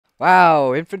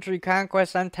Wow, infantry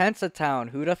conquest on Tensa Town.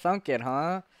 Who'da thunk it,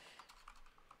 huh?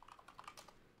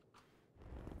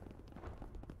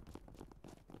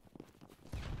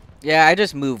 Yeah, I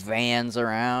just move vans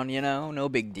around, you know? No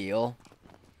big deal.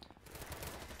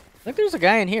 I think there's a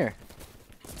guy in here.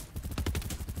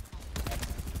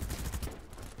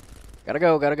 Gotta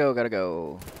go, gotta go, gotta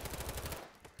go.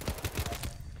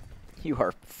 You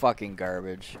are fucking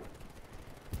garbage.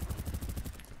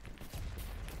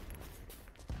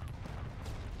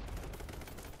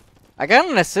 I got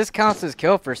an assist counts as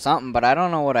kill for something, but I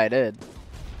don't know what I did.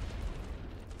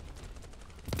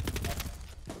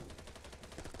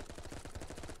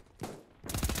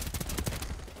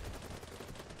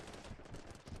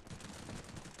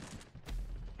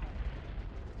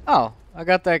 Oh, I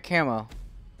got that camo.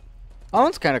 Oh,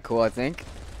 it's kind of cool, I think.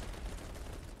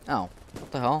 Oh,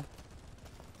 what the hell?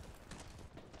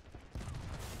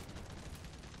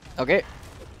 Okay.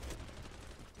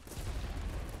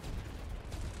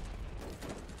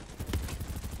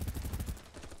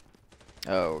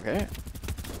 Okay.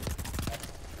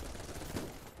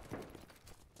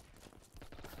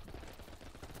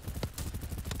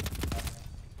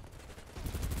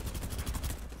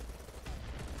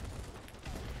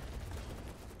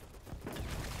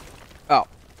 Oh.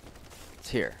 It's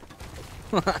here.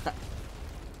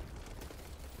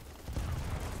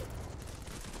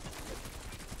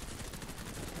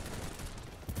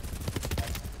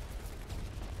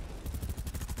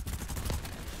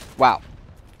 Wow.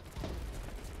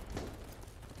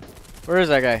 Where is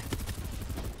that guy?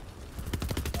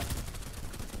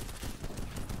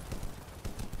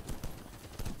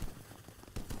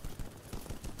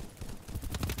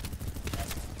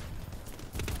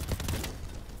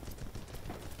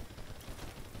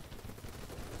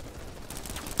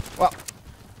 Well,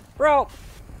 bro.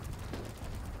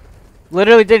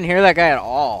 Literally didn't hear that guy at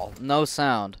all. No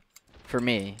sound. For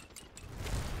me.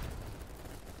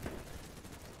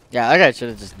 Yeah, that guy should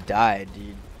have just died,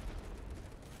 dude.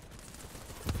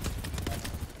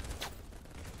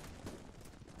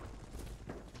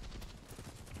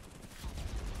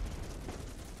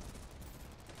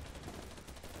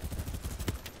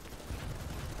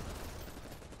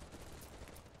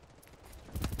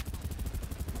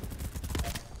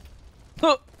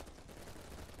 Huh.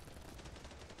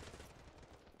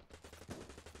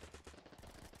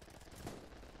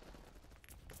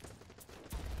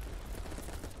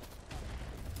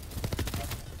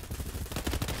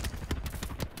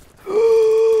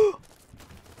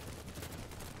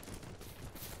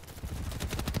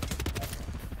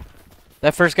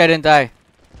 That first guy didn't die.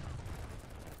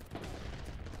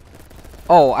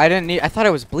 Oh, I didn't need. I thought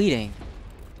I was bleeding.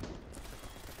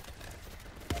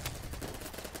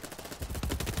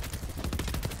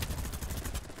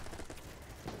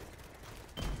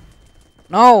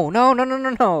 No, no, no, no,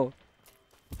 no, no.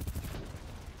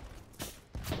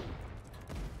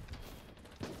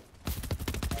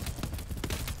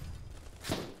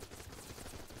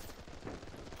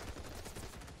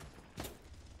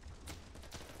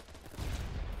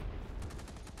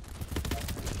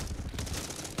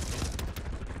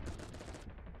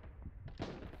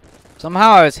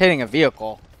 Somehow I was hitting a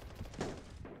vehicle.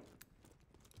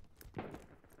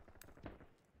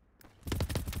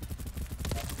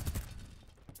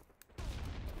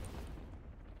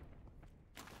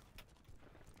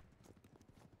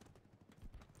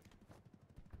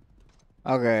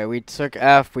 Okay, we took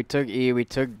F, we took E, we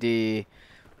took D,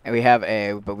 and we have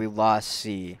A, but we lost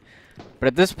C. But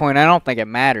at this point, I don't think it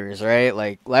matters, right?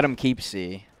 Like, let him keep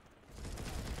C.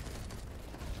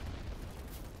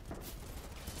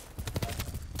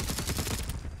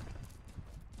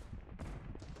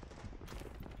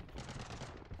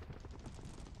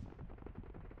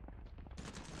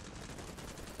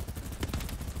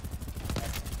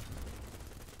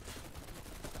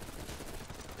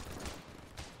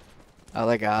 Oh,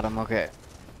 they got him, okay.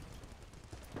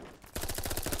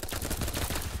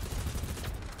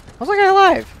 How's that guy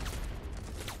alive?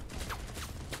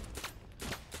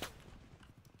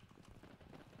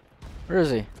 Where is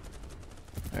he?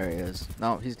 There he is.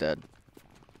 No, he's dead.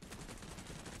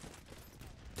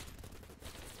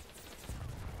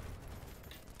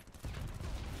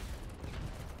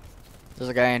 There's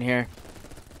a guy in here.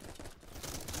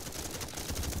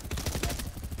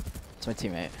 It's my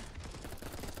teammate.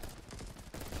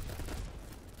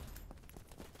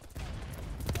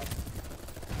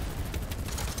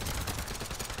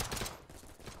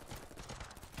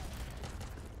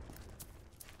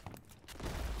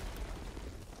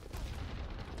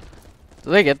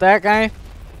 Did they get that guy?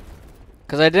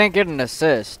 Because I didn't get an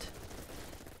assist.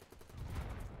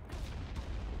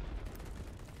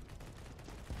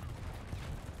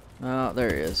 Oh,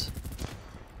 there he is.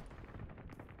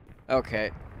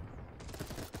 Okay.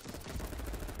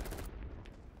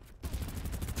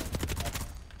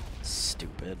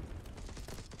 Stupid.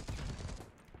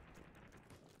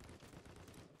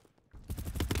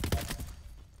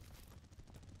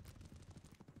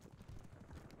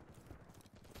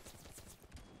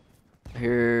 I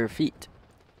hear feet.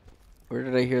 Where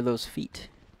did I hear those feet?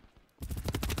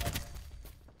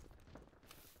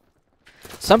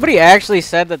 Somebody actually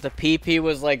said that the PP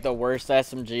was like the worst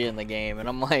SMG in the game, and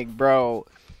I'm like, bro,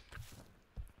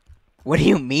 what do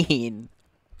you mean?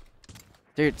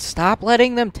 Dude, stop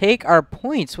letting them take our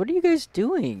points. What are you guys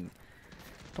doing?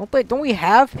 Don't we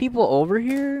have people over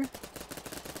here?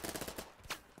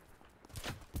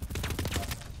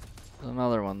 There's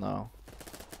another one though.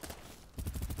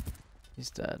 He's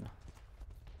dead.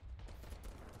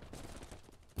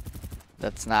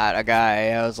 That's not a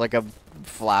guy. That was like a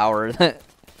flower.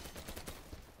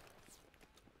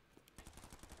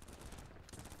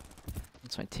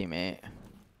 That's my teammate.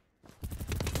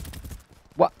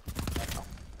 What?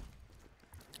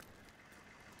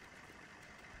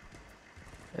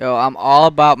 Yo, I'm all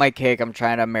about my cake. I'm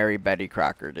trying to marry Betty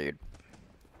Crocker, dude.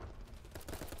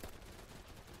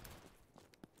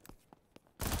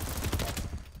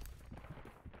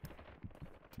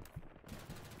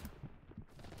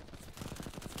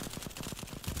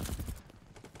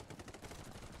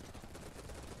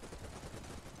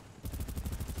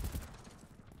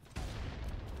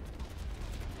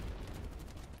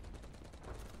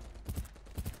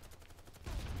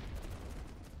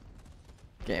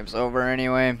 Game's over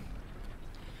anyway.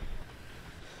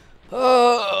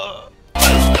 I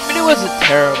mean, it wasn't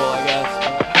terrible.